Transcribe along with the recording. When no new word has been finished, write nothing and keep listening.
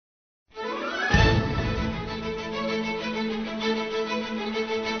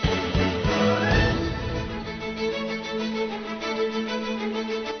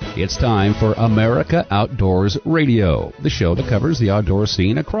It's time for America Outdoors Radio, the show that covers the outdoor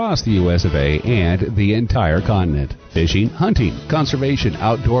scene across the U.S. of A. and the entire continent. Fishing, hunting, conservation,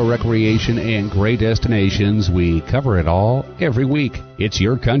 outdoor recreation, and great destinations. We cover it all every week. It's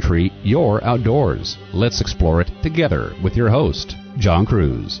your country, your outdoors. Let's explore it together with your host, John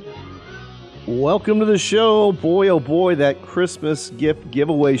Cruz. Welcome to the show. Boy, oh boy, that Christmas gift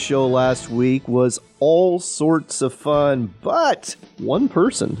giveaway show last week was all sorts of fun, but one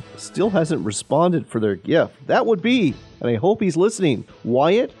person still hasn't responded for their gift. That would be, and I hope he's listening,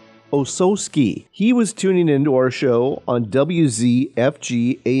 Wyatt Osowski. He was tuning into our show on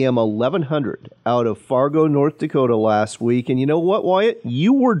WZFG AM 1100 out of Fargo, North Dakota last week. And you know what, Wyatt?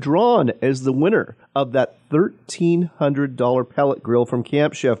 You were drawn as the winner of that $1,300 pellet grill from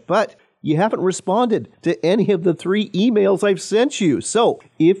Camp Chef, but you haven't responded to any of the 3 emails I've sent you. So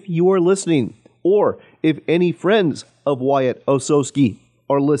if you are listening, or if any friends of Wyatt Osowski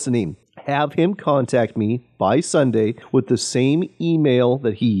are listening, have him contact me by Sunday with the same email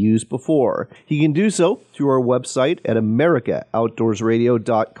that he used before. He can do so through our website at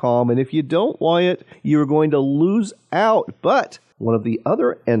americaoutdoorsradio.com. And if you don't, Wyatt, you're going to lose out. But one of the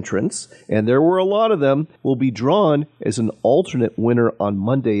other entrants, and there were a lot of them, will be drawn as an alternate winner on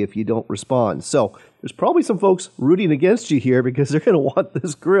Monday if you don't respond. So there's probably some folks rooting against you here because they're going to want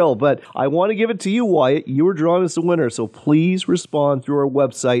this grill. But I want to give it to you, Wyatt. You were drawn as the winner, so please respond through our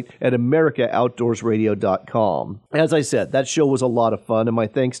website at americaoutdoorsradio.com. As I said, that show was a lot of fun, and my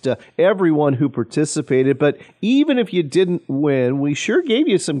thanks to everyone who participated. But even if you didn't win, we sure gave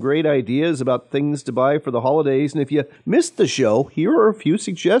you some great ideas about things to buy for the holidays. And if you missed the show, here are a few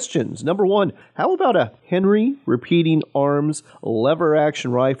suggestions. Number 1, how about a Henry repeating arms lever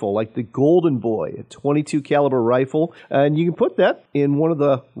action rifle like the Golden Boy, a 22 caliber rifle, and you can put that in one of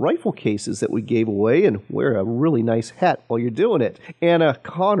the rifle cases that we gave away and wear a really nice hat while you're doing it. Anna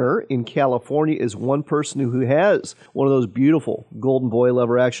Connor in California is one person who has one of those beautiful Golden Boy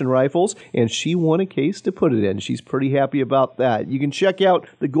lever action rifles, and she won a case to put it in. She's pretty happy about that. You can check out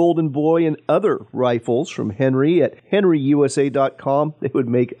the Golden Boy and other rifles from Henry at henryusa.com. They would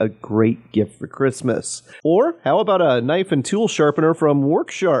make a great gift for Christmas. Or how about a knife and tool sharpener from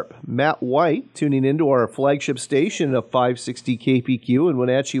Worksharp? Matt White, tuning into our flagship station of 560 KPQ in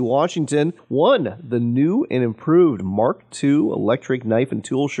Wenatchee, Washington, won the new and improved Mark II electric knife and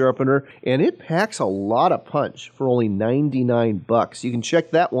tool sharpener, and it packs a lot of punch for only $99. You can check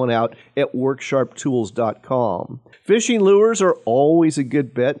that one out at worksharptools.com. Fishing lures are always a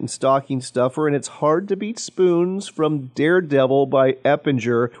good bet and stocking stuffer, and it's hard to beat spoons from Daredevil by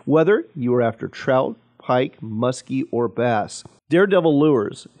Eppinger, whether you are after trout, pike, muskie, or bass. Daredevil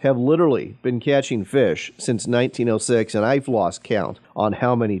lures have literally been catching fish since 1906, and I've lost count on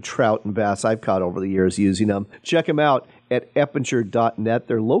how many trout and bass I've caught over the years using them. Check them out at eppinger.net.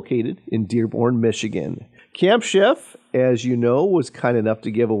 They're located in Dearborn, Michigan. Camp Chef, as you know, was kind enough to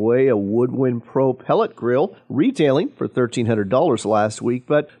give away a Woodwind Pro pellet grill, retailing for $1,300 last week,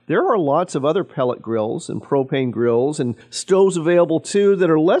 but there are lots of other pellet grills and propane grills and stoves available too that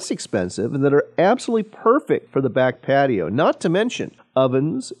are less expensive and that are absolutely perfect for the back patio, not to mention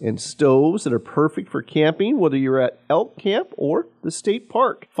ovens and stoves that are perfect for camping, whether you're at elk camp or the state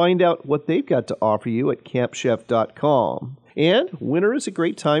park. Find out what they've got to offer you at campchef.com. And winter is a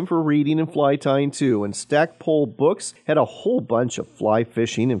great time for reading and fly tying too, and Stackpole Books had a whole bunch of fly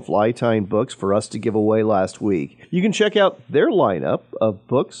fishing and fly tying books for us to give away last week. You can check out their lineup of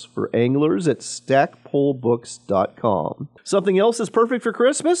books for anglers at stackpolebooks.com. Something else that's perfect for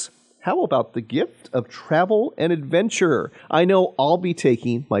Christmas? How about the gift of travel and adventure? I know I'll be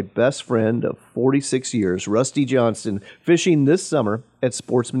taking my best friend of 46 years, Rusty Johnston, fishing this summer at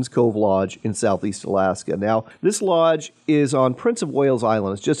Sportsman's Cove Lodge in Southeast Alaska. Now, this lodge is on Prince of Wales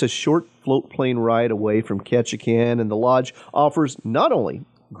Island. It's just a short float plane ride away from Ketchikan, and the lodge offers not only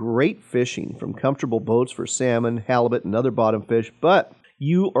great fishing from comfortable boats for salmon, halibut, and other bottom fish, but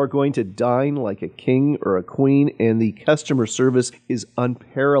you are going to dine like a king or a queen, and the customer service is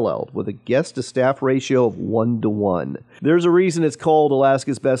unparalleled with a guest-to-staff ratio of 1-to-1. There's a reason it's called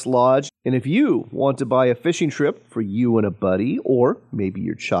Alaska's Best Lodge, and if you want to buy a fishing trip for you and a buddy, or maybe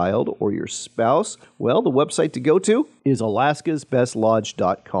your child or your spouse, well, the website to go to is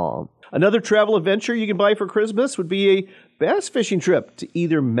alaskasbestlodge.com. Another travel adventure you can buy for Christmas would be a bass fishing trip to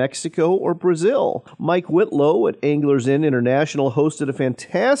either Mexico or Brazil. Mike Whitlow at Anglers Inn International hosted a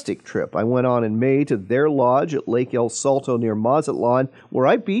fantastic trip I went on in May to their lodge at Lake El Salto near Mazatlan, where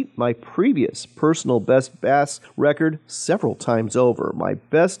I beat my previous personal best bass record several times over. My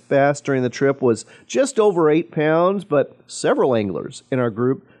best bass during the trip was just over 8 pounds, but several anglers in our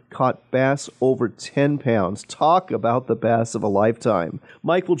group caught bass over 10 pounds. Talk about the bass of a lifetime.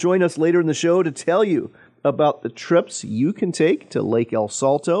 Mike will join us later in the show to tell you about the trips you can take to Lake El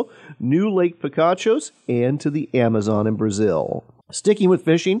Salto, new Lake Picachos, and to the Amazon in Brazil. Sticking with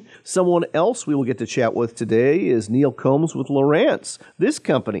fishing, someone else we will get to chat with today is Neil Combs with Lowrance. This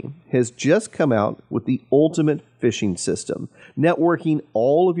company has just come out with the ultimate fishing system, networking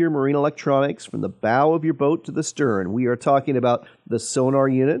all of your marine electronics from the bow of your boat to the stern. We are talking about the sonar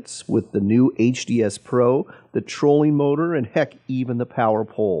units with the new HDS Pro, the trolling motor, and heck, even the power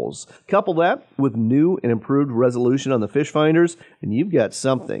poles. Couple that with new and improved resolution on the fish finders, and you've got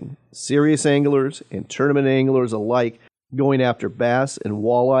something serious anglers and tournament anglers alike going after bass and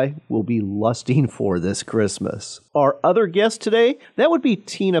walleye will be lusting for this Christmas. Our other guest today, that would be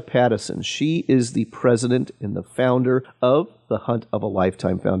Tina Pattison. She is the president and the founder of the Hunt of a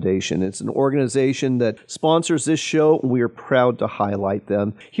Lifetime Foundation. It's an organization that sponsors this show, and we are proud to highlight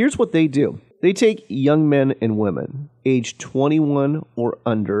them. Here's what they do. They take young men and women, age 21 or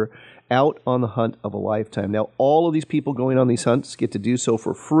under, out on the hunt of a lifetime. Now, all of these people going on these hunts get to do so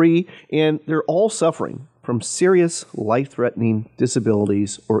for free, and they're all suffering from serious life-threatening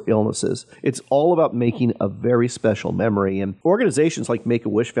disabilities or illnesses. It's all about making a very special memory, and organizations like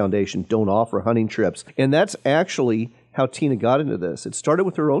Make-A-Wish Foundation don't offer hunting trips, and that's actually how Tina got into this. It started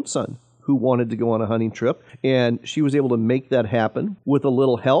with her own son, who wanted to go on a hunting trip, and she was able to make that happen with a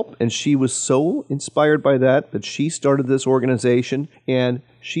little help, and she was so inspired by that she started this organization, and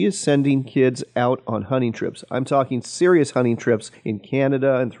she is sending kids out on hunting trips. I'm talking serious hunting trips in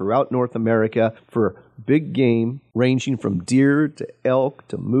Canada and throughout North America for big game, ranging from deer to elk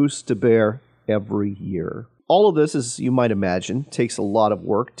to moose to bear every year. All of this, as you might imagine, takes a lot of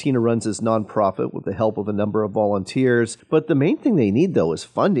work. Tina runs this nonprofit with the help of a number of volunteers. But the main thing they need, though, is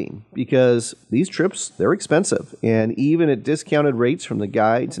funding, because these trips, they're expensive. And even at discounted rates from the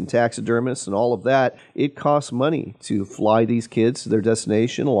guides and taxidermists and all of that, it costs money to fly these kids to their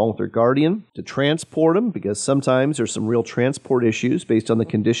destination along with their guardian, to transport them, because sometimes there's some real transport issues based on the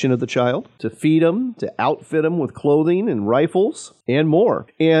condition of the child, to feed them, to outfit them with clothing and rifles, and more.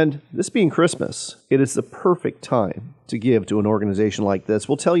 And this being Christmas, it is the perfect time to give to an organization like this.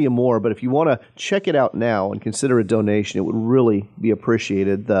 We'll tell you more, but if you want to check it out now and consider a donation, it would really be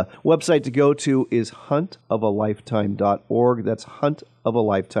appreciated. The website to go to is huntofalifetime.org. That's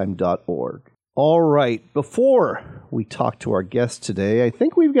huntofalifetime.org. All right, before we talk to our guest today, I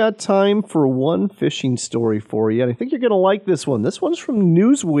think we've got time for one fishing story for you, and I think you're going to like this one. This one's from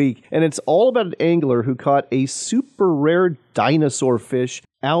Newsweek, and it's all about an angler who caught a super rare dinosaur fish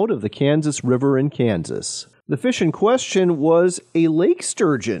out of the Kansas River in Kansas. The fish in question was a lake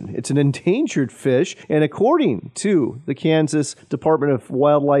sturgeon. It's an endangered fish, and according to the Kansas Department of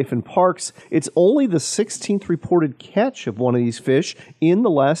Wildlife and Parks, it's only the 16th reported catch of one of these fish in the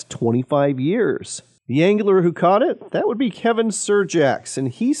last 25 years. The angler who caught it, that would be Kevin Surjax, and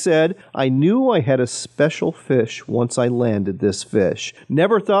he said, "I knew I had a special fish once I landed this fish.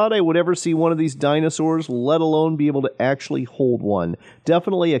 Never thought I would ever see one of these dinosaurs, let alone be able to actually hold one.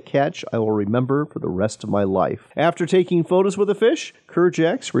 Definitely a catch I will remember for the rest of my life." After taking photos with the fish,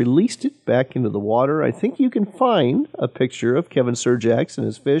 Surjax released it back into the water. I think you can find a picture of Kevin Surjax and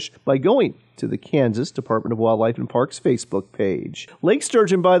his fish by going to the Kansas Department of Wildlife and Parks Facebook page. Lake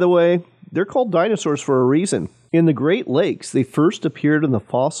sturgeon, by the way, they're called dinosaurs for a reason. In the Great Lakes, they first appeared in the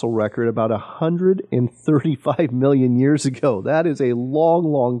fossil record about 135 million years ago. That is a long,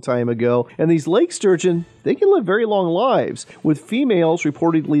 long time ago. And these lake sturgeon, they can live very long lives, with females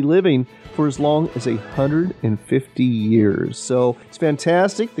reportedly living for as long as 150 years. So it's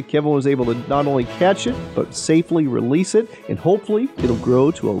fantastic that Kevin was able to not only catch it, but safely release it, and hopefully it'll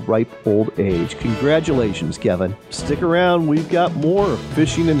grow to a ripe old age. Congratulations, Kevin. Stick around, we've got more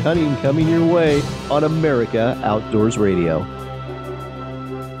fishing and hunting coming your way on America Outdoors Radio.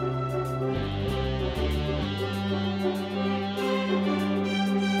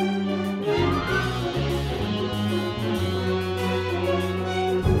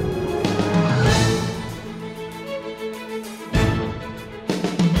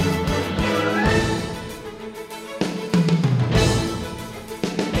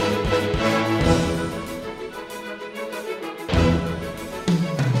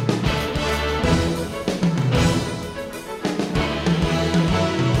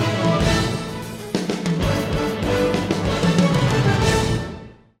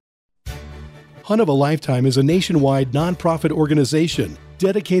 Hunt of a Lifetime is a nationwide nonprofit organization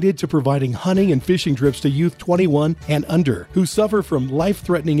dedicated to providing hunting and fishing trips to youth 21 and under who suffer from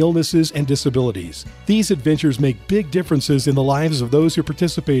life-threatening illnesses and disabilities. These adventures make big differences in the lives of those who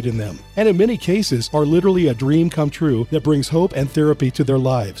participate in them, and in many cases are literally a dream come true that brings hope and therapy to their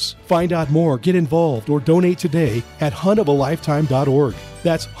lives. Find out more, get involved, or donate today at huntofaLifetime.org.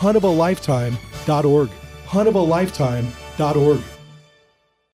 That's huntofaLifetime.org. huntofaLifetime.org.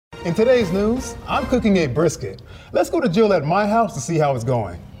 In today's news, I'm cooking a brisket. Let's go to Jill at my house to see how it's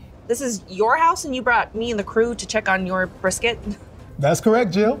going. This is your house and you brought me and the crew to check on your brisket? That's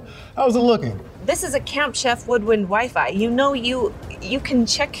correct, Jill. How's it looking? This is a Camp Chef Woodwind Wi-Fi. You know you can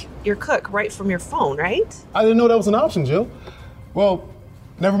check your cook right from your phone, right? I didn't know that was an option, Jill. Well,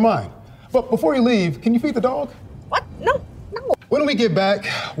 never mind. But before you leave, can you feed the dog? What? No. When we get back,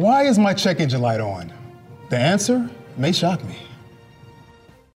 why is my check engine light on? The answer may shock me.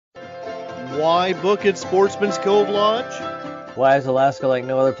 Why book at Sportsman's Cove Lodge? Why is Alaska like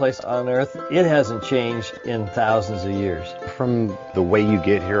no other place on Earth? It hasn't changed in thousands of years. From the way you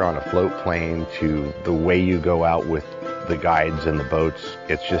get here on a float plane to the way you go out with the guides and the boats,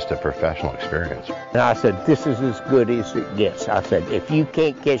 it's just a professional experience. And I said, this is as good as it gets. I said, if you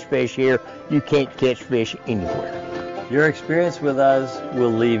can't catch fish here, you can't catch fish anywhere. Your experience with us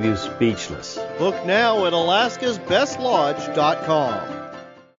will leave you speechless. Book now at alaskasbestlodge.com.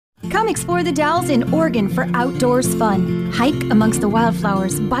 Come explore the Dalles in Oregon for outdoors fun. Hike amongst the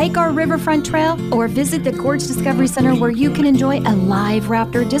wildflowers, bike our riverfront trail, or visit the Gorge Discovery Center where you can enjoy a live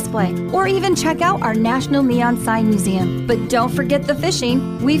raptor display, or even check out our National Neon Sign Museum. But don't forget the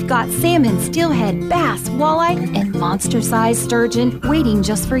fishing. We've got salmon, steelhead, bass, walleye, and monster-sized sturgeon waiting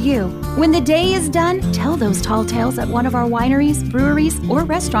just for you. When the day is done, tell those tall tales at one of our wineries, breweries, or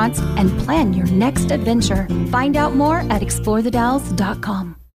restaurants and plan your next adventure. Find out more at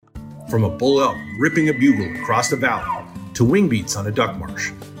explorethedalles.com. From a bull elk ripping a bugle across the valley to wing beats on a duck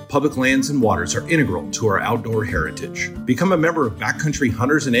marsh, public lands and waters are integral to our outdoor heritage. Become a member of Backcountry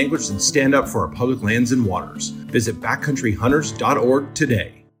Hunters and Anglers and stand up for our public lands and waters. Visit backcountryhunters.org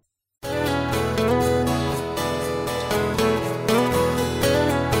today.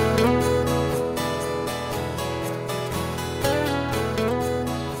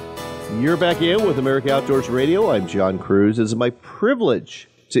 You're back in with America Outdoors Radio. I'm John Cruz. It is my privilege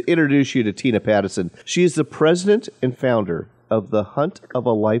to introduce you to Tina Pattison. She is the president and founder of the Hunt of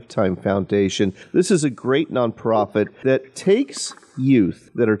a Lifetime Foundation. This is a great nonprofit that takes youth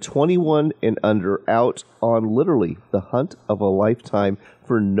that are 21 and under out on literally the hunt of a lifetime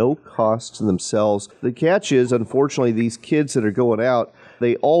for no cost to themselves. The catch is, unfortunately, these kids that are going out,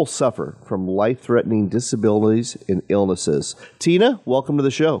 they all suffer from life-threatening disabilities and illnesses. Tina, welcome to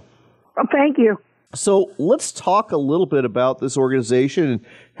the show. Well, thank you. So let's talk a little bit about this organization and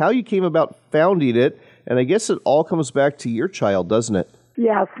how you came about founding it. And I guess it all comes back to your child, doesn't it?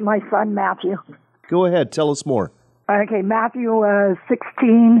 Yes, my son, Matthew. Go ahead. Tell us more. Okay, Matthew was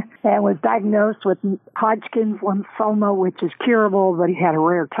 16 and was diagnosed with Hodgkin's lymphoma, which is curable, but he had a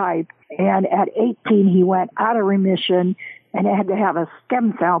rare type. And at 18, he went out of remission and had to have a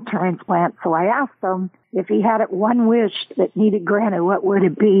stem cell transplant. So I asked him if he had one wish that needed granted, what would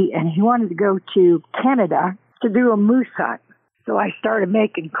it be? And he wanted to go to Canada to do a moose hunt. So I started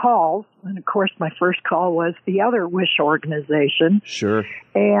making calls. And, of course, my first call was the other wish organization. Sure.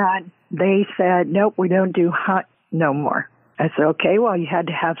 And they said, nope, we don't do hunt no more. I said, okay, well, you had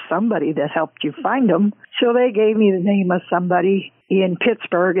to have somebody that helped you find them. So they gave me the name of somebody in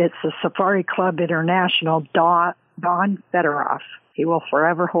Pittsburgh. It's the Safari Club International, Don Federoff. He will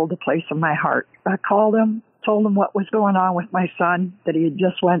forever hold a place in my heart. I called him, told him what was going on with my son, that he had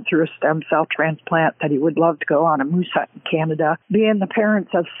just went through a stem cell transplant, that he would love to go on a moose hunt in Canada. Being the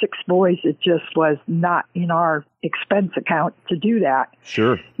parents of 6 boys, it just was not in our expense account to do that.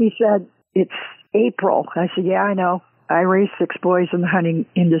 Sure. He said, it's April. I said, yeah, I know. I raised 6 boys in the hunting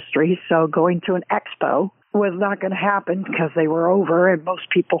industry, so going to an expo was not going to happen because they were over and most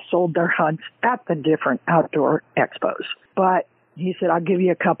people sold their hunts at the different outdoor expos. But he said, I'll give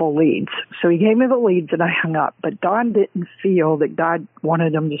you a couple leads. So he gave me the leads and I hung up. But Don didn't feel that God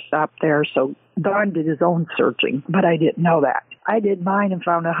wanted him to stop there, so Don did his own searching, but I didn't know that. I did mine and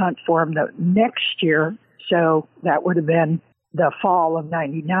found a hunt for him the next year, so that would have been the fall of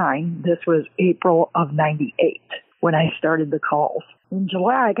 99. This was April of 98 when I started the calls. In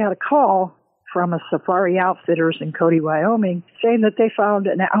July, I got a call from a Safari Outfitters in Cody, Wyoming, saying that they found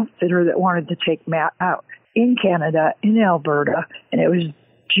an outfitter that wanted to take Matt out in Canada, in Alberta, and it was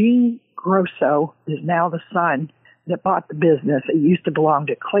Gene Grosso, is now the son, that bought the business. It used to belong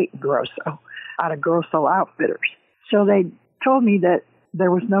to Clayton Grosso out of Grosso Outfitters. So they told me that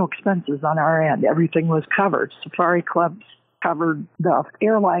there was no expenses on our end. Everything was covered. Safari Club's covered the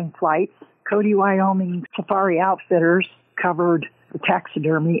airline flights. Cody, Wyoming Safari Outfitters covered the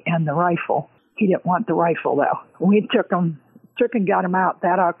taxidermy and the rifle. He didn't want the rifle, though. We took and got him out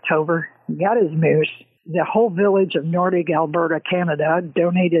that October, got his moose. The whole village of Nordic, Alberta, Canada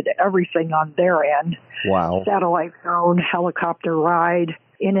donated everything on their end. Wow. Satellite phone, helicopter ride,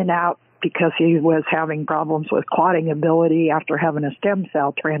 in and out, because he was having problems with clotting ability after having a stem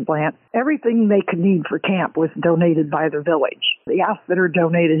cell transplant. Everything they could need for camp was donated by the village. The outfitter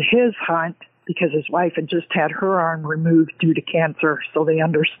donated his hunt because his wife had just had her arm removed due to cancer, so they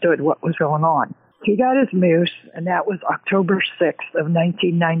understood what was going on. He got his moose, and that was October 6th of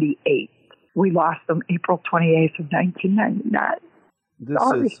 1998. We lost him April 28th of 1999.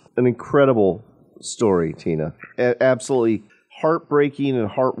 This is an incredible story, Tina. Absolutely heartbreaking and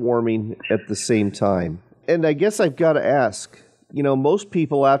heartwarming at the same time. And I guess I've got to ask, most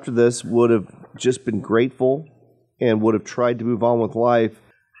people after this would have just been grateful and would have tried to move on with life.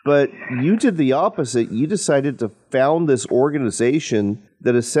 But you did the opposite. You decided to found this organization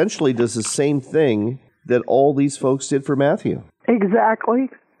that essentially does the same thing that all these folks did for Matthew. Exactly.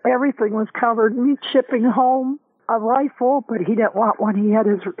 Everything was covered. Me shipping home a rifle, but he didn't want one. He had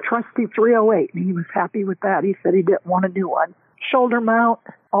his trusty 308, and he was happy with that. He said he didn't want a new one. Shoulder mount,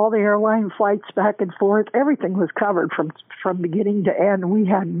 all the airline flights back and forth, everything was covered from beginning to end. We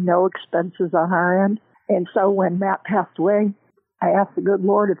had no expenses on our end. And so when Matt passed away, I asked the good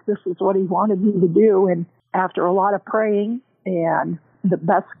Lord if this is what he wanted me to do. And after a lot of praying and the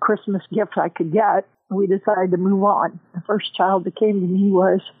best Christmas gift I could get, we decided to move on. The first child that came to me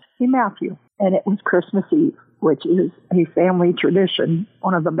was Matthew, and it was Christmas Eve, which is a family tradition,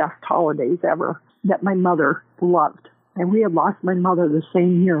 one of the best holidays ever, that my mother loved. And we had lost my mother the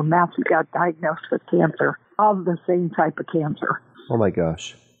same year Matthew got diagnosed with cancer, of the same type of cancer. Oh, my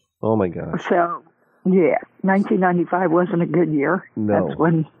gosh. So, yeah, 1995 wasn't a good year. No. That's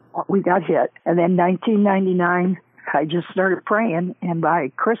when we got hit. And then 1999, I just started praying, and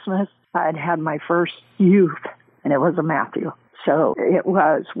by Christmas, I had had my first youth, and it was a Matthew. So it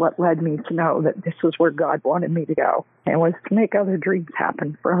was what led me to know that this was where God wanted me to go, and was to make other dreams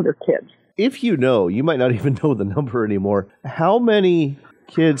happen for other kids. If you might not even know the number anymore, how many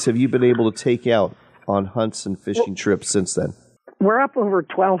kids have you been able to take out on hunts and fishing trips since then? We're up over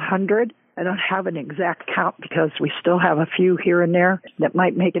 1,200. I don't have an exact count because we still have a few here and there that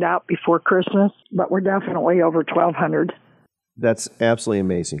might make it out before Christmas, but we're definitely over 1,200. That's absolutely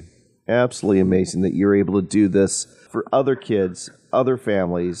amazing. Absolutely amazing that you're able to do this for other kids, other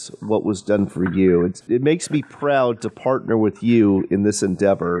families, what was done for you. It makes me proud to partner with you in this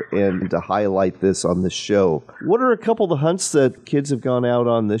endeavor and to highlight this on this show. What are a couple of the hunts that kids have gone out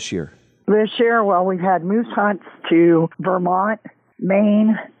on this year? This year, well, we've had moose hunts to Vermont,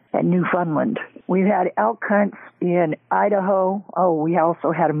 Maine, and Newfoundland. We've had elk hunts in Idaho. Oh, we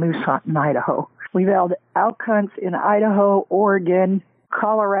also had a moose hunt in Idaho. We've held elk hunts in Idaho, Oregon,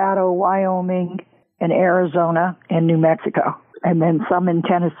 Colorado, Wyoming, and Arizona, and New Mexico. And then some in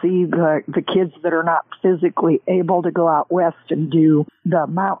Tennessee, the kids that are not physically able to go out west and do the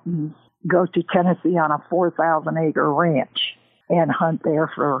mountains go to Tennessee on a 4,000-acre ranch and hunt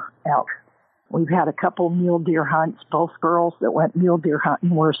there for elk. We've had a couple mule deer hunts. Both girls that went mule deer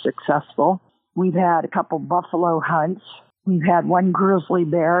hunting were successful. We've had a couple buffalo hunts. We've had one grizzly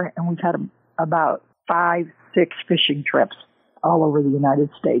bear, and we've had about 5-6 fishing trips all over the United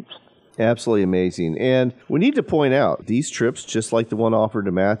States. Absolutely amazing. And we need to point out, these trips, just like the one offered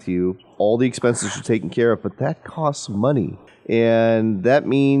to Matthew, all the expenses are taken care of, but that costs money. And that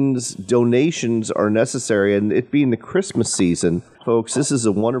means donations are necessary. And it being the Christmas season, folks, this is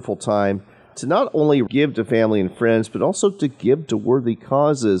a wonderful time to not only give to family and friends, but also to give to worthy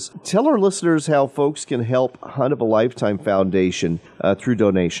causes. Tell our listeners how folks can help Hunt of a Lifetime Foundation through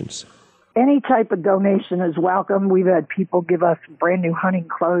donations. Any type of donation is welcome. We've had people give us brand new hunting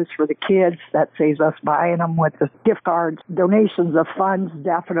clothes for the kids. That saves us buying them with the gift cards. Donations of funds,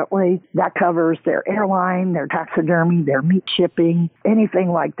 definitely. That covers their airline, their taxidermy, their meat shipping,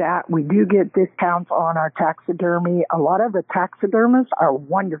 anything like that. We do get discounts on our taxidermy. A lot of the taxidermists are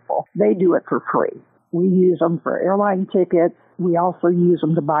wonderful. They do it for free. We use them for airline tickets. We also use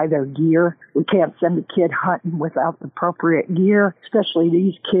them to buy their gear. We can't send a kid hunting without the appropriate gear, especially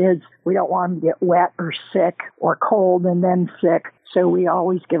these kids. We don't want them to get wet or sick or cold and then sick. So we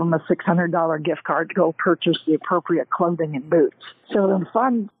always give them a $600 gift card to go purchase the appropriate clothing and boots. So the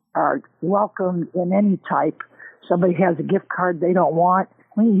funds are welcome in any type. Somebody has a gift card they don't want,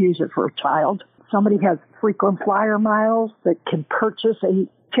 we use it for a child. Somebody has frequent flyer miles that can purchase a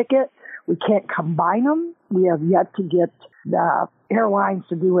ticket. We can't combine them. We have yet to get the airlines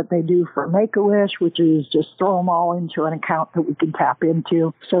to do what they do for Make-A-Wish, which is just throw them all into an account that we can tap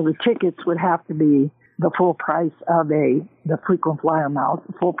into. So the tickets would have to be the full price of the frequent flyer miles,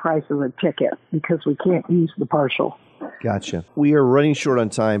 the full price of a ticket, because we can't use the partial. Gotcha. We are running short on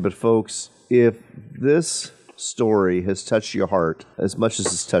time, but folks, if this story has touched your heart as much as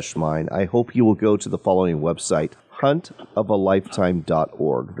it's touched mine, I hope you will go to the following website,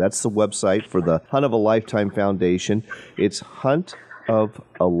 huntofalifetime.org. That's the website for the Hunt of a Lifetime Foundation. It's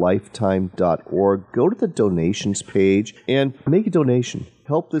huntofalifetime.org. Go to the donations page and make a donation.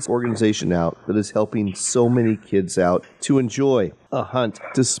 Help this organization out that is helping so many kids out to enjoy a hunt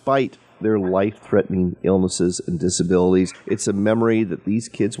despite their life-threatening illnesses and disabilities. It's a memory that these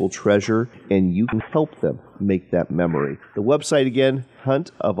kids will treasure, and you can help them make that memory. The website again,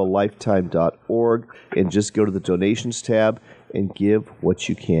 huntofalifetime.org, and just go to the donations tab and give what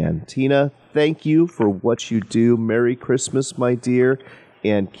you can. Tina, thank you for what you do. Merry Christmas, my dear,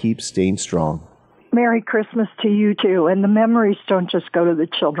 and keep staying strong. Merry Christmas to you, too. And the memories don't just go to the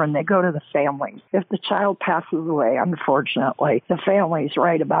children, they go to the families. If the child passes away, unfortunately, the families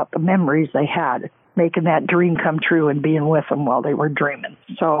write about the memories they had, making that dream come true and being with them while they were dreaming.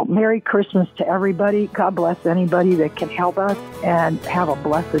 So Merry Christmas to everybody. God bless anybody that can help us, and have a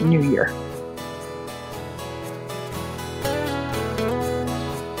blessed New Year.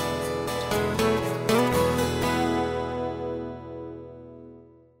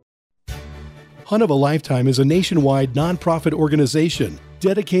 Hunt of a Lifetime is a nationwide nonprofit organization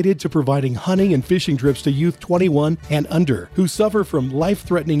dedicated to providing hunting and fishing trips to youth 21 and under who suffer from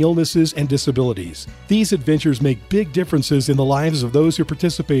life-threatening illnesses and disabilities. These adventures make big differences in the lives of those who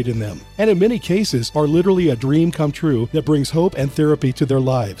participate in them, and in many cases are literally a dream come true that brings hope and therapy to their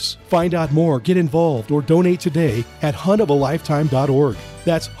lives. Find out more, get involved, or donate today at huntofalifetime.org.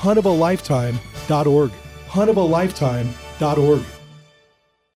 That's huntofalifetime.org. huntofalifetime.org.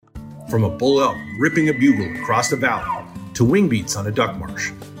 From a bull elk ripping a bugle across the valley to wing beats on a duck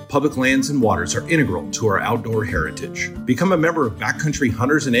marsh, public lands and waters are integral to our outdoor heritage. Become a member of Backcountry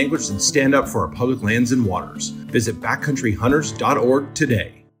Hunters and Anglers and stand up for our public lands and waters. Visit backcountryhunters.org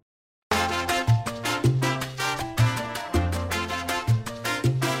today.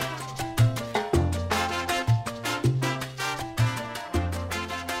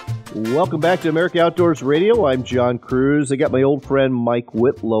 Welcome back to America Outdoors Radio. I'm John Cruz. I got my old friend Mike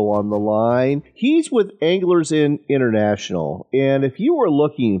Whitlow on the line. He's with Anglers Inn International. And if you are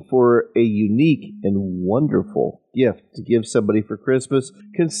looking for a unique and wonderful gift to give somebody for Christmas,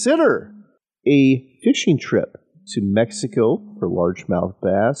 consider a fishing trip to Mexico for largemouth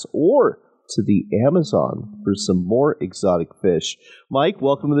bass or to the Amazon for some more exotic fish. Mike,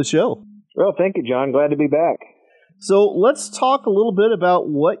 welcome to the show. Well, thank you, John. Glad to be back. So let's talk a little bit about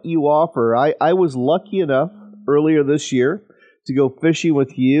what you offer. I was lucky enough earlier this year to go fishing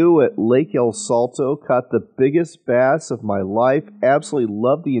with you at Lake El Salto, caught the biggest bass of my life, absolutely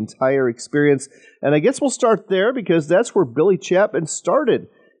loved the entire experience. And I guess we'll start there because that's where Billy Chapman started.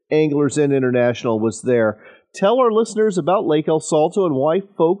 Anglers Inn International was there. Tell our listeners about Lake El Salto and why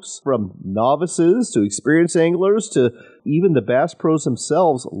folks from novices to experienced anglers to even the bass pros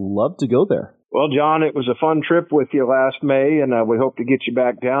themselves love to go there. Well, John, it was a fun trip with you last May, and we hope to get you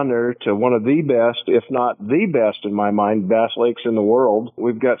back down there to one of the best, if not the best in my mind, bass lakes in the world.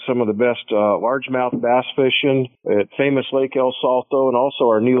 We've got some of the best largemouth bass fishing at famous Lake El Salto and also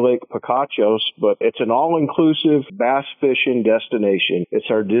our new lake Pacachos, but it's an all-inclusive bass fishing destination. It's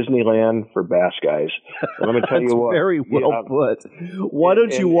our Disneyland for bass guys. And let me tell you what. Very well put. Why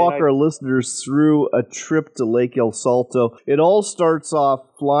don't you walk our listeners through a trip to Lake El Salto? It all starts off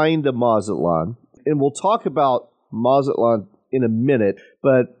flying to Mazatlan, and we'll talk about Mazatlan in a minute,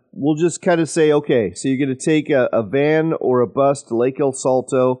 but we'll just kind of say, okay, so you're going to take a van or a bus to Lake El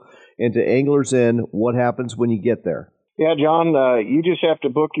Salto and to Anglers Inn. What happens when you get there? Yeah, John, you just have to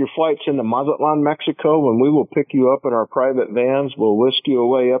book your flights into Mazatlan, Mexico, and we will pick you up in our private vans. We'll whisk you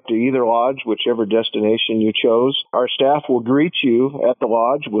away up to either lodge, whichever destination you chose. Our staff will greet you at the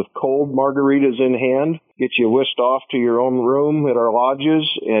lodge with cold margaritas in hand, get you whisked off to your own room at our lodges,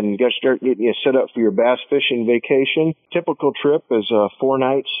 and start getting you set up for your bass fishing vacation. Typical trip is 4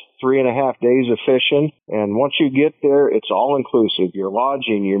 nights, 3.5 days of fishing. And once you get there, it's all inclusive. Your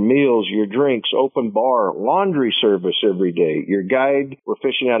lodging, your meals, your drinks, open bar, laundry service every day. Your guide, we're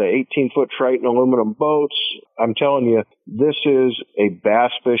fishing out of 18-foot Triton aluminum boats. I'm telling you, this is a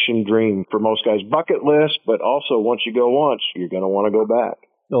bass fishing dream for most guys. Bucket list, but also once you go once, you're going to want to go back.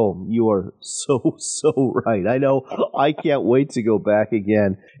 Oh, you are so right. I know. I can't wait to go back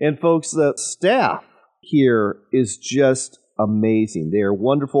again. And folks, the staff here is just amazing. They are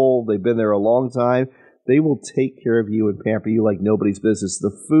wonderful. They've been there a long time. They will take care of you and pamper you like nobody's business.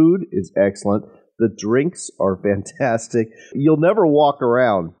 The food is excellent. The drinks are fantastic. You'll never walk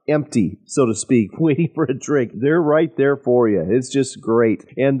around empty, so to speak, waiting for a drink. They're right there for you. It's just great.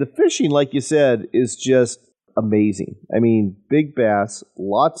 And the fishing, like you said, is just amazing. I mean, big bass,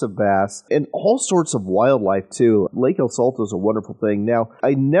 lots of bass, and all sorts of wildlife, too. Lake El Salto is a wonderful thing. Now,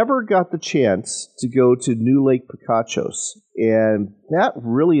 I never got the chance to go to New Lake Picachos, and that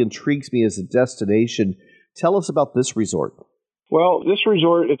really intrigues me as a destination. Tell us about this resort. Well, this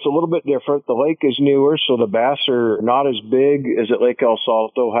resort, it's a little bit different. The lake is newer, so the bass are not as big as at Lake El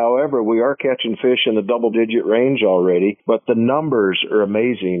Salto. However, we are catching fish in the double-digit range already, but the numbers are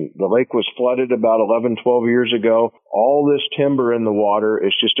amazing. The lake was flooded about 11, 12 years ago. All this timber in the water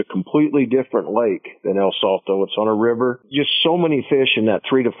is just a completely different lake than El Salto. It's on a river. Just so many fish in that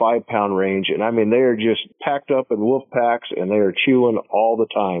 3 to 5 pound range, and I mean, they are just packed up in wolf packs, and they are chewing all the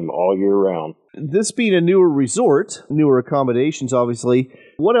time, all year round. This being a newer resort, newer accommodations, obviously,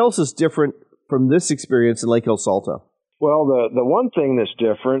 what else is different from this experience in Lake El Salto? Well, the one thing that's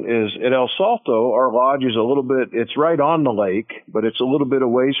different is at El Salto, our lodge is a little bit, it's right on the lake, but it's a little bit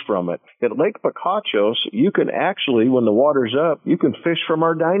away from it. At Lake Picachos, you can actually, when the water's up, you can fish from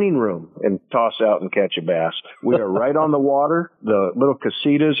our dining room and toss out and catch a bass. We are right on the water. The little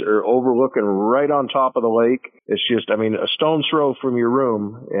casitas are overlooking right on top of the lake. It's just, I mean, a stone's throw from your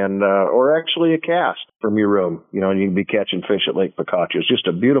room and, or actually a cast from your room, you know, and you can be catching fish at Lake Picachos. Just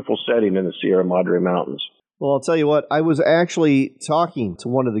a beautiful setting in the Sierra Madre Mountains. Well, I'll tell you what, I was actually talking to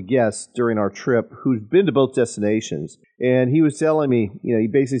one of the guests during our trip who's been to both destinations, and he was telling me, you know, he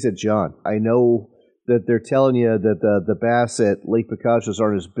basically said, John, I know that they're telling you that the bass at Lake Picachos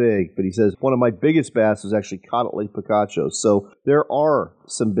aren't as big, but he says one of my biggest bass was actually caught at Lake Picachos, so there are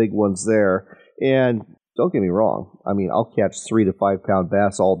some big ones there, and don't get me wrong, I mean, I'll catch 3 to 5 pound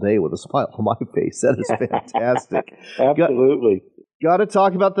bass all day with a smile on my face. That is fantastic. Absolutely. Got to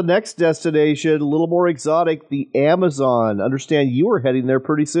talk about the next destination, a little more exotic, the Amazon. Understand you are heading there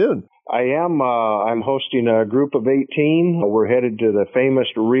pretty soon. I am. I'm hosting a group of 18. We're headed to the famous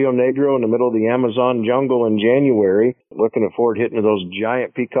Rio Negro in the middle of the Amazon jungle in January. Looking forward to hitting those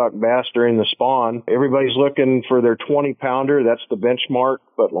giant peacock bass during the spawn. Everybody's looking for their 20-pounder. That's the benchmark,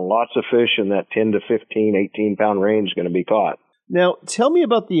 but lots of fish in that 10 to 15, 18-pound range is going to be caught. Now, tell me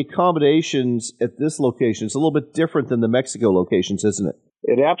about the accommodations at this location. It's a little bit different than the Mexico locations, isn't it?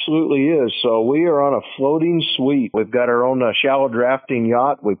 It absolutely is. So we are on a floating suite. We've got our own shallow drafting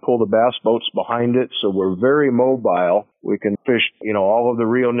yacht. We pull the bass boats behind it, so we're very mobile. We can fish, you know, all of the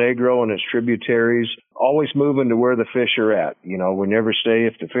Rio Negro and its tributaries, always moving to where the fish are at. You know, we never stay.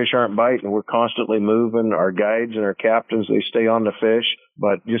 If the fish aren't biting, we're constantly moving. Our guides and our captains, they stay on the fish.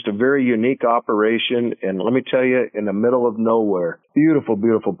 But just a very unique operation. And let me tell you, in the middle of nowhere. Beautiful,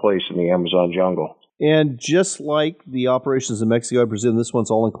 beautiful place in the Amazon jungle. And just like the operations in Mexico, I presume this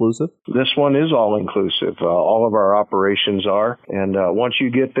one's all-inclusive? This one is all-inclusive. All of our operations are. And once you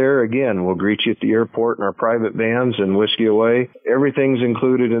get there, again, we'll greet you at the airport in our private vans and whisk you away. Everything's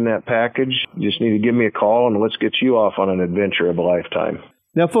included in that package. You just need to give me a call, and let's get you off on an adventure of a lifetime.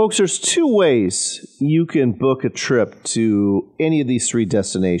 Now, folks, there's 2 ways you can book a trip to any of these 3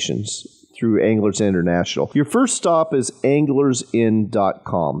 destinations through Anglers International. Your first stop is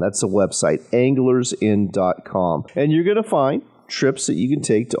anglersin.com. That's the website, anglersin.com. And you're going to find trips that you can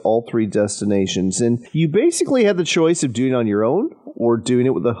take to all 3 destinations. And you basically have the choice of doing it on your own or doing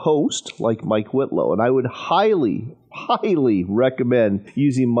it with a host like Mike Whitlow. And I would highly recommend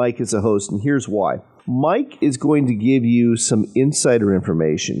using Mike as a host. And here's why. Mike is going to give you some insider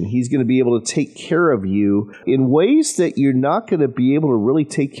information. He's going to be able to take care of you in ways that you're not going to be able to really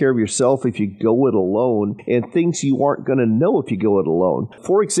take care of yourself if you go it alone, and things you aren't going to know if you go it alone.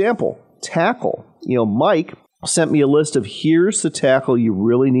 For example, tackle. You know, Mike sent me a list of here's the tackle you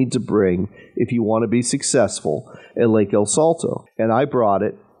really need to bring if you want to be successful at Lake El Salto. And I brought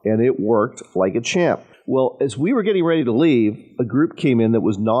it, and it worked like a champ. Well, as we were getting ready to leave, a group came in that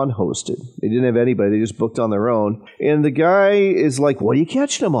was non-hosted. They didn't have anybody. They just booked on their own. And the guy is like, what are you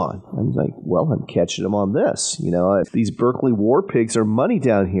catching them on? I'm like, well, I'm catching them on this. You know, these Berkeley War Pigs are money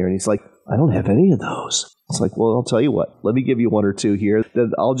down here. And he's like, I don't have any of those. It's like, well, I'll tell you what. Let me give you 1 or 2 here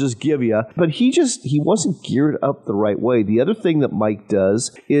that I'll just give you. But he wasn't geared up the right way. The other thing that Mike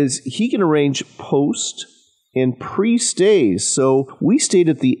does is he can arrange post and pre-stays. So we stayed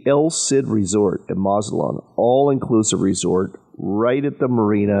at the El Cid Resort in Mazatlan, all-inclusive resort, right at the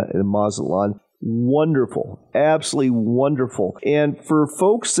marina in Mazatlan. Wonderful, absolutely wonderful. And for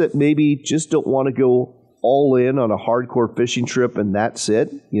folks that maybe just don't want to go all in on a hardcore fishing trip and that's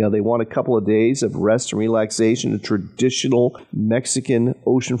it. You know, they want a couple of days of rest and relaxation, a traditional Mexican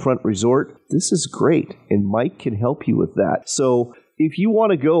oceanfront resort. This is great, and Mike can help you with that. So if you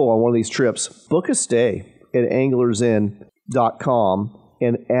want to go on one of these trips, book a stay at anglersin.com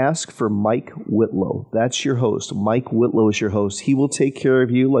and ask for Mike Whitlow. That's your host. Mike Whitlow is your host. He will take care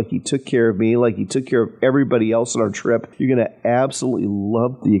of you like he took care of me, like he took care of everybody else on our trip. You're going to absolutely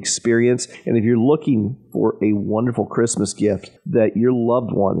love the experience. And if you're looking for a wonderful Christmas gift that your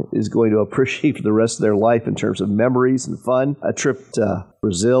loved one is going to appreciate for the rest of their life in terms of memories and fun, a trip to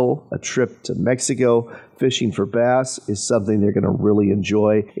Brazil, a trip to Mexico, fishing for bass is something they're going to really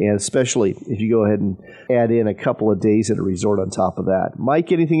enjoy, and especially if you go ahead and add in a couple of days at a resort on top of that.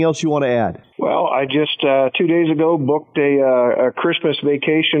 Mike, anything else you want to add? Well, I just 2 days ago booked a Christmas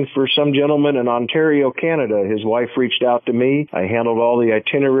vacation for some gentleman in Ontario, Canada. His wife reached out to me. I handled all the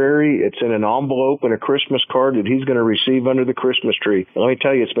itinerary. It's in an envelope and a Christmas card that he's going to receive under the Christmas tree. And let me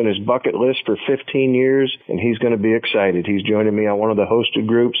tell you, it's been his bucket list for 15 years, and he's going to be excited. He's joining me on one of the hosted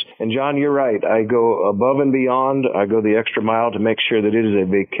groups. And John, you're right. I go above and beyond. I go the extra mile to make sure that it is a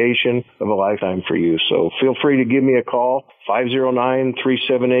vacation of a lifetime for you. So feel free to give me a call,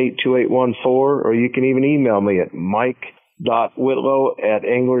 509-378-2814, or you can even email me at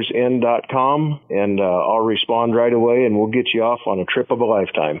mike.whitlow@anglersin.com, and I'll respond right away, and we'll get you off on a trip of a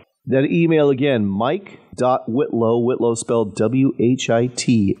lifetime. That email again, mike.whitlow, Whitlow spelled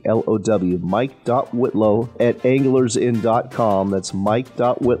W-H-I-T-L-O-W, mike.whitlow@anglersin.com. That's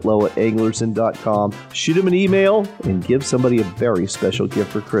mike.whitlow@anglersin.com. Shoot him an email and give somebody a very special gift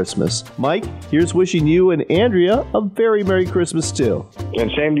for Christmas. Mike, here's wishing you and Andrea a very Merry Christmas too.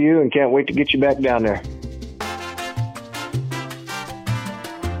 And same to you, and can't wait to get you back down there.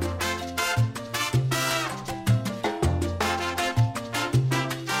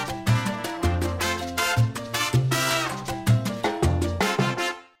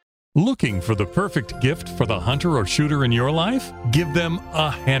 Looking for the perfect gift for the hunter or shooter in your life? Give them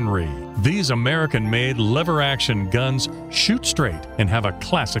a Henry. These American-made lever-action guns shoot straight and have a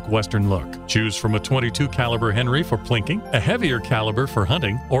classic Western look. Choose from a .22 caliber Henry for plinking, a heavier caliber for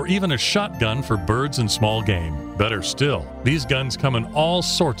hunting, or even a shotgun for birds and small game. Better still, these guns come in all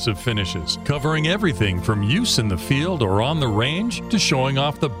sorts of finishes, covering everything from use in the field or on the range to showing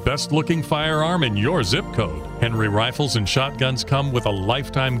off the best-looking firearm in your zip code. Henry rifles and shotguns come with a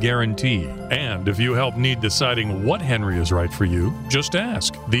lifetime guarantee. And if you help need deciding what Henry is right for you, just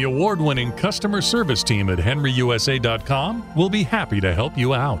ask. The award-winning customer service team at henryusa.com will be happy to help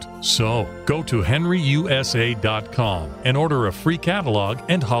you out. So, go to henryusa.com and order a free catalog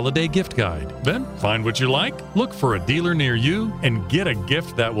and holiday gift guide. Then, find what you like, look for a dealer near you, and get a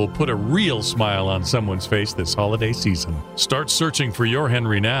gift that will put a real smile on someone's face this holiday season. Start searching for your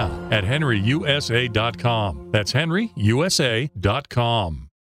Henry now at henryusa.com. That's henryusa.com.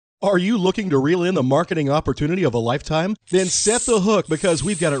 Are you looking to reel in the marketing opportunity of a lifetime? Then set the hook, because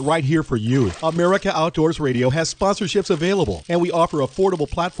we've got it right here for you. America Outdoors Radio has sponsorships available, and we offer affordable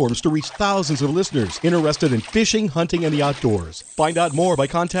platforms to reach thousands of listeners interested in fishing, hunting, and the outdoors. Find out more by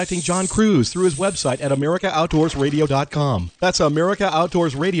contacting John Cruz through his website at AmericaOutdoorsRadio.com. That's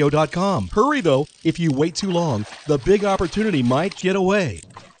AmericaOutdoorsRadio.com. Hurry, though. If you wait too long, the big opportunity might get away.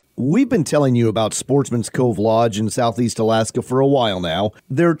 We've been telling you about Sportsman's Cove Lodge in Southeast Alaska for a while now.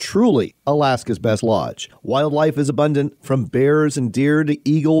 They're truly Alaska's best lodge. Wildlife is abundant, from bears and deer to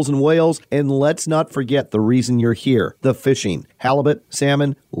eagles and whales, and let's not forget the reason you're here, the fishing. Halibut,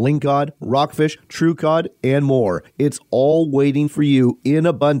 salmon, lingcod, rockfish, true cod, and more. It's all waiting for you in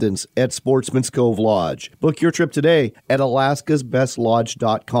abundance at Sportsman's Cove Lodge. Book your trip today at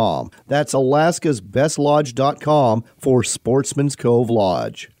alaskasbestlodge.com. That's alaskasbestlodge.com for Sportsman's Cove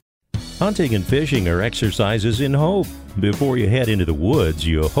Lodge. Hunting and fishing are exercises in hope. Before you head into the woods,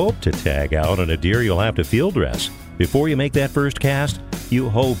 you hope to tag out on a deer you'll have to field dress. Before you make that first cast, you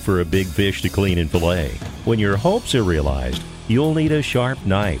hope for a big fish to clean and fillet. When your hopes are realized, you'll need a sharp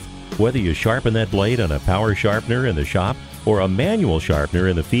knife. Whether you sharpen that blade on a power sharpener in the shop or a manual sharpener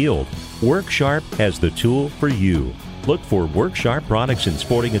in the field, WorkSharp has the tool for you. Look for WorkSharp products in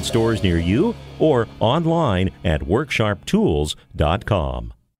sporting goods stores near you or online at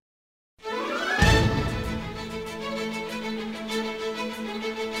WorkSharpTools.com.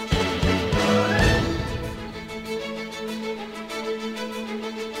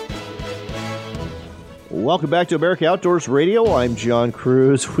 Welcome back to America Outdoors Radio. I'm John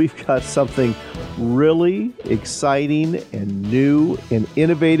Cruz. We've got something really exciting and new and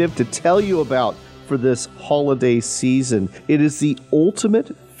innovative to tell you about for this holiday season. It is the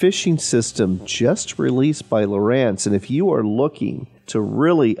ultimate fishing system just released by Lowrance. And if you are looking to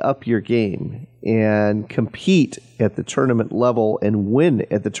really up your game and compete at the tournament level and win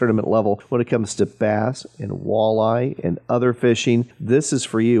at the tournament level when it comes to bass and walleye and other fishing, this is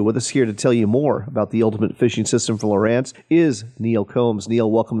for you. With us here to tell you more about the ultimate fishing system for Lowrance is Neil Combs. Neil,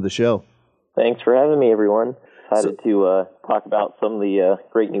 welcome to the show. Thanks for having me, everyone. Excited to talk about some of the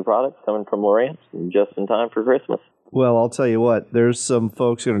great new products coming from Lowrance just in time for Christmas. Well, I'll tell you what, there's some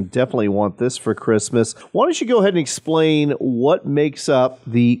folks who definitely want this for Christmas. Why don't you go ahead and explain what makes up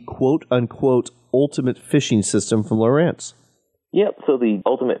the quote-unquote ultimate fishing system from Lowrance? Yep, so the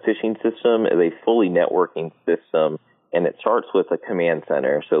ultimate fishing system is a fully networking system, and it starts with a command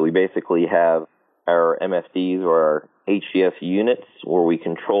center. So we basically have our MFDs or our HDS units where we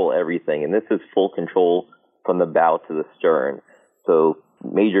control everything, and this is full control from the bow to the stern. So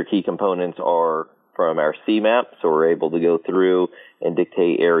major key components are from our C-map, so we're able to go through and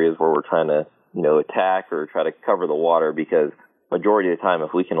dictate areas where we're trying to, attack or try to cover the water, because majority of the time,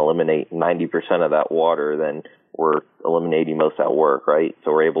 if we can eliminate 90% of that water, then we're eliminating most of that work, right?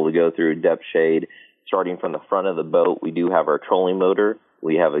 So we're able to go through depth shade. Starting from the front of the boat, we do have our trolling motor.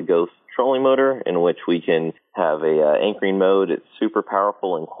 We have a Ghost trolling motor in which we can have a anchoring mode. It's super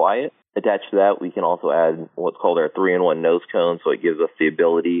powerful and quiet. Attached to that, we can also add what's called our 3-in-1 nose cone, so it gives us the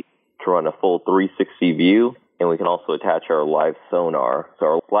ability to run a full 360 view, and we can also attach our live sonar. So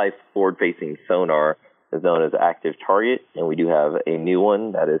our live forward-facing sonar is known as Active Target, and we do have a new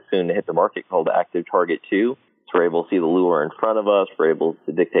one that is soon to hit the market called Active Target 2. So we're able to see the lure in front of us, we're able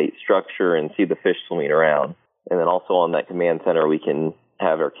to dictate structure and see the fish swimming around. And then also on that command center, we can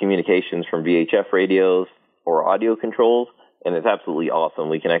have our communications from VHF radios or audio controls, and it's absolutely awesome.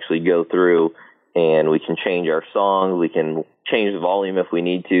 We can actually go through and we can change our songs, we can change the volume if we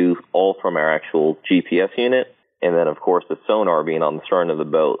need to, all from our actual GPS unit. And then, of course, the sonar being on the stern of the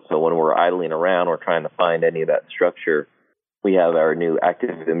boat. So when we're idling around or trying to find any of that structure, we have our new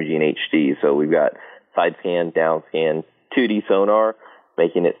Active Imaging HD. So we've got side scan, down scan, 2D sonar,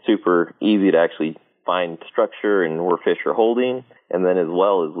 making it super easy to actually find structure and where fish are holding. And then as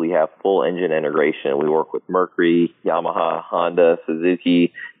well as we have full engine integration. We work with Mercury, Yamaha, Honda,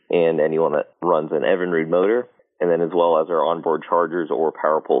 Suzuki, and anyone that runs an Evinrude motor. And then as well as our onboard chargers or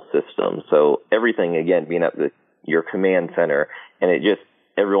power pole system. So everything, again, being at your command center. And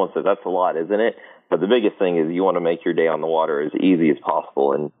everyone says, that's a lot, isn't it? But the biggest thing is you want to make your day on the water as easy as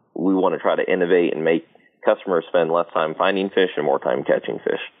possible. And we want to try to innovate and make customers spend less time finding fish and more time catching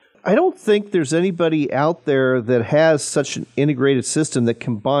fish. I don't think there's anybody out there that has such an integrated system that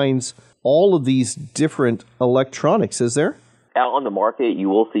combines all of these different electronics, is there? Out on the market, you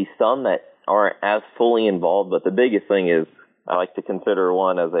will see some that aren't as fully involved, but the biggest thing is I like to consider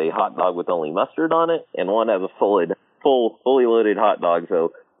one as a hot dog with only mustard on it and one as a fully loaded hot dog.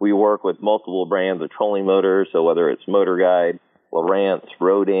 So we work with multiple brands of trolling motors, so whether it's Motor Guide, Lowrance,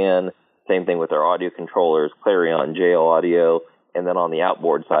 Rodan, same thing with our audio controllers, Clarion, JL Audio, and then on the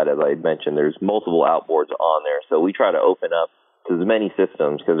outboard side, as I mentioned, there's multiple outboards on there. So we try to open up to as many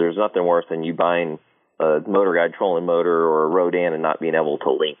systems because there's nothing worse than you buying a Motor Guide trolling motor or a Rodan and not being able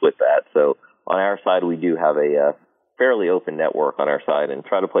to link with that. So on our side, we do have a fairly open network on our side and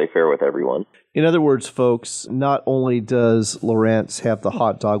try to play fair with everyone. In other words, folks, not only does Lowrance have the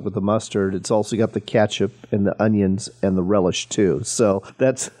hot dog with the mustard, it's also got the ketchup and the onions and the relish too. So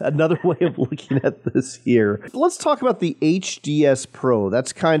that's another way of looking at this here. Let's talk about the HDS Pro.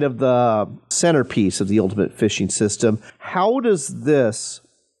 That's kind of the centerpiece of the Ultimate Fishing System. How does this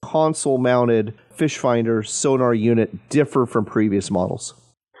console-mounted fish finder sonar unit differ from previous models?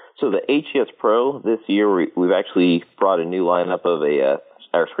 So the HDS Pro, this year, we've actually brought a new lineup of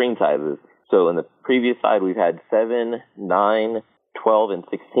our screen sizes. So in the previous side, we've had 7, 9, 12, and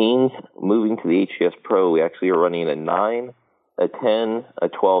 16s. Moving to the HDS Pro, we actually are running a 9, a 10, a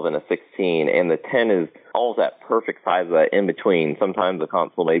 12, and a 16. And the 10 is almost that perfect size of that in between. Sometimes the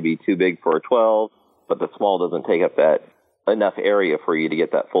console may be too big for a 12, but the small doesn't take up that enough area for you to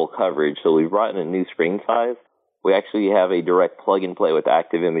get that full coverage. So we've brought in a new screen size. We actually have a direct plug-and-play with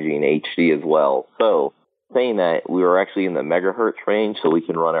Active Imaging HD as well. So saying that, we were actually in the megahertz range, so we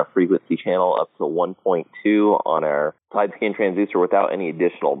can run our frequency channel up to 1.2 on our side scan transducer without any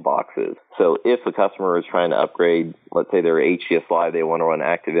additional boxes. So if a customer is trying to upgrade, let's say they're HDS Live, they want to run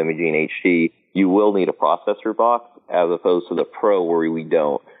Active Imaging HD, you will need a processor box as opposed to the Pro where we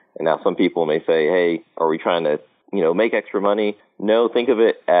don't. And now some people may say, hey, are we trying to make extra money? No, think of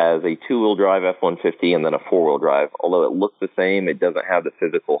it as a two-wheel drive F-150 and then a four-wheel drive. Although it looks the same, it doesn't have the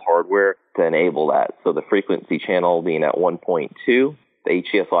physical hardware to enable that. So the frequency channel being at 1.2, the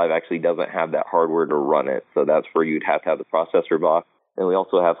HDS Live actually doesn't have that hardware to run it. So that's where you'd have to have the processor box. And we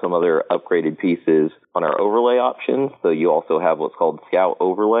also have some other upgraded pieces on our overlay options. So you also have what's called Scout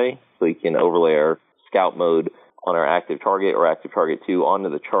Overlay. So you can overlay our Scout mode on our active target or active target 2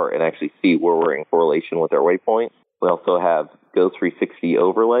 onto the chart and actually see where we're in correlation with our waypoint. We also have Go 360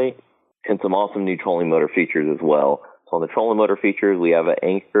 Overlay and some awesome new trolling motor features as well. So on the trolling motor features, we have an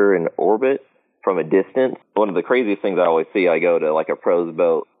anchor and orbit from a distance. One of the craziest things I always see, I go to like a pro's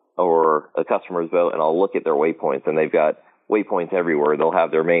boat or a customer's boat and I'll look at their waypoints, and they've got waypoints everywhere. They'll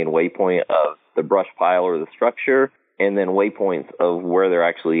have their main waypoint of the brush pile or the structure, and then waypoints of where they're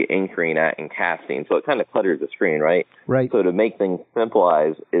actually anchoring at and casting. So it kind of clutters the screen, right? Right. So to make things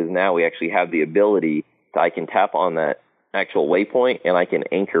simplified is now we actually have the ability I can tap on that actual waypoint and I can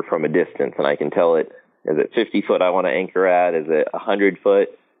anchor from a distance, and I can tell it, is it 50 foot I want to anchor at? Is it 100 foot?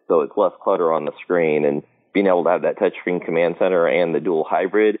 So it's less clutter on the screen, and being able to have that touchscreen command center and the dual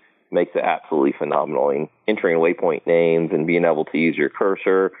hybrid makes it absolutely phenomenal. I mean, entering waypoint names and being able to use your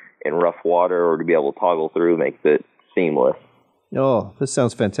cursor in rough water or to be able to toggle through makes it seamless. Oh, this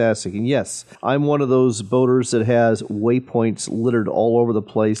sounds fantastic. And yes, I'm one of those boaters that has waypoints littered all over the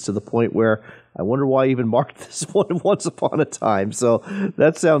place to the point where I wonder why I even marked this one once upon a time. So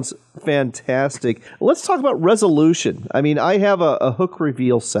that sounds fantastic. Let's talk about resolution. I mean, I have a Hook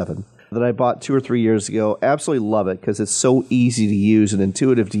Reveal 7 that I bought 2 or 3 years ago. Absolutely love it because it's so easy to use and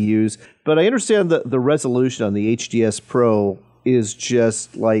intuitive to use. But I understand that the resolution on the HDS Pro is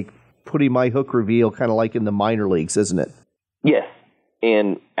just like putting my Hook Reveal kind of like in the minor leagues, isn't it? Yes.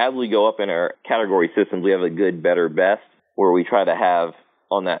 And as we go up in our category systems, we have a good, better, best, where we try to have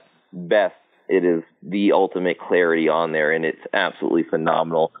on that best, it is the ultimate clarity on there, and it's absolutely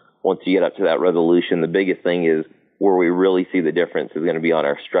phenomenal. Once you get up to that resolution, the biggest thing is where we really see the difference is going to be on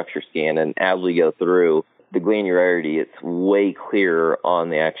our structure scan. And as we go through the granularity, it's way clearer on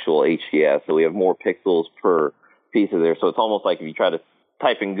the actual HDS. So we have more pixels per piece of there. So it's almost like if you try to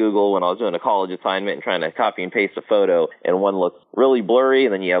type in Google when I was doing a college assignment and trying to copy and paste a photo, and one looks really blurry,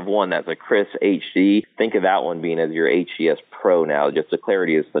 and then you have one that's a crisp HD. Think of that one being as your HDS Pro now. Just the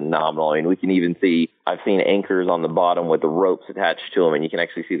clarity is phenomenal. I mean, we can even see, I've seen anchors on the bottom with the ropes attached to them, and you can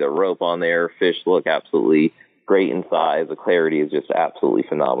actually see the rope on there. Fish look absolutely great in size. The clarity is just absolutely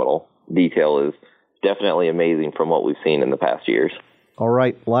phenomenal. Detail is definitely amazing from what we've seen in the past years. All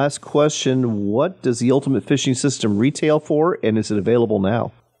right, last question. What does the Ultimate Fishing System retail for, and is it available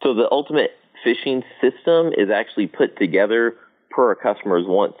now? So the Ultimate Fishing System is actually put together per a customer's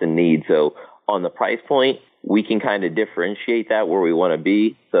wants and needs. So on the price point, we can kind of differentiate that where we want to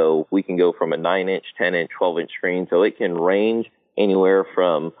be. So we can go from a 9-inch, 10-inch, 12-inch screen. So it can range anywhere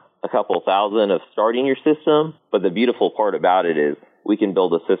from a couple thousand of starting your system. But the beautiful part about it is we can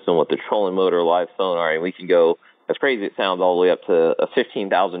build a system with the trolling motor, live sonar, and we can go, as crazy as it sounds, all the way up to a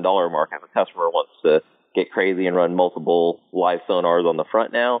 $15,000 mark if a customer wants to get crazy and run multiple live sonars on the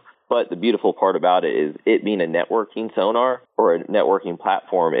front now. But the beautiful part about it is it being a networking sonar or a networking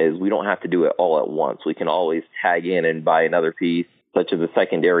platform is we don't have to do it all at once. We can always tag in and buy another piece, such as a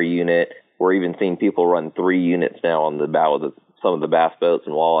secondary unit. We're even seeing people run 3 units now on the bow of some of the bass boats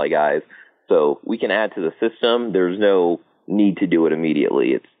and walleye guys. So we can add to the system. There's no need to do it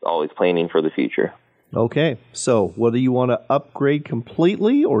immediately. It's always planning for the future. Okay, so whether you want to upgrade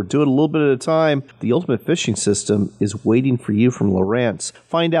completely or do it a little bit at a time, the Ultimate Fishing System is waiting for you from Lowrance.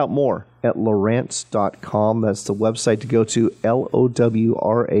 Find out more at Lowrance.com. That's the website to go to,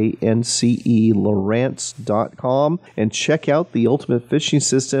 LOWRANCE, Lowrance.com, and check out the Ultimate Fishing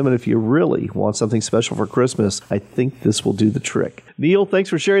System. And if you really want something special for Christmas, I think this will do the trick. Neil, thanks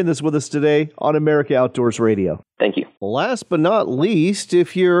for sharing this with us today on America Outdoors Radio. Thank you. Last but not least,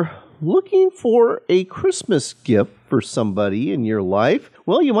 if you're looking for a Christmas gift for somebody in your life,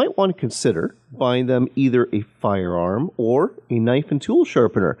 well, you might want to consider buying them either a firearm or a knife and tool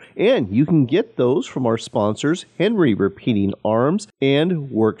sharpener. And you can get those from our sponsors, Henry Repeating Arms and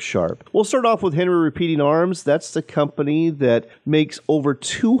Worksharp. We'll start off with Henry Repeating Arms. That's the company that makes over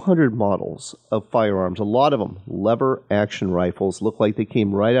 200 models of firearms. A lot of them lever action rifles. Look like they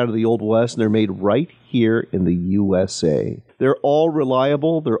came right out of the Old West, and they're made right here in the USA. They're all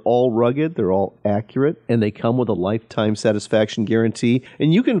reliable, they're all rugged, they're all accurate, and they come with a lifetime satisfaction guarantee.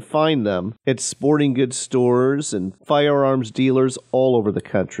 And you can find them at sporting goods stores and firearms dealers all over the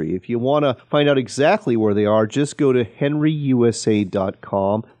country. If you want to find out exactly where they are, just go to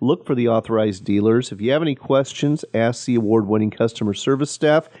henryusa.com. Look for the authorized dealers. If you have any questions, ask the award-winning customer service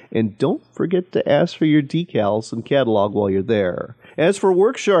staff, and don't forget to ask for your decals and catalog while you're there. As for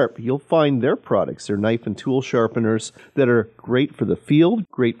Worksharp, you'll find their products, their knife and tool sharpeners that are great for the field,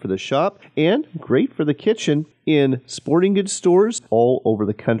 great for the shop, and great for the kitchen in sporting goods stores all over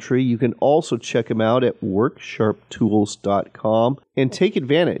the country. You can also check them out at worksharptools.com and take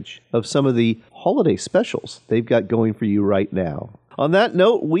advantage of some of the holiday specials they've got going for you right now. On that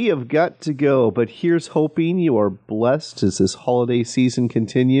note, we have got to go, but here's hoping you are blessed as this holiday season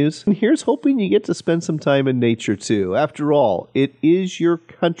continues. And here's hoping you get to spend some time in nature too. After all, it is your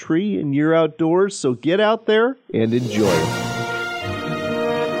country and you're outdoors, so get out there and enjoy it.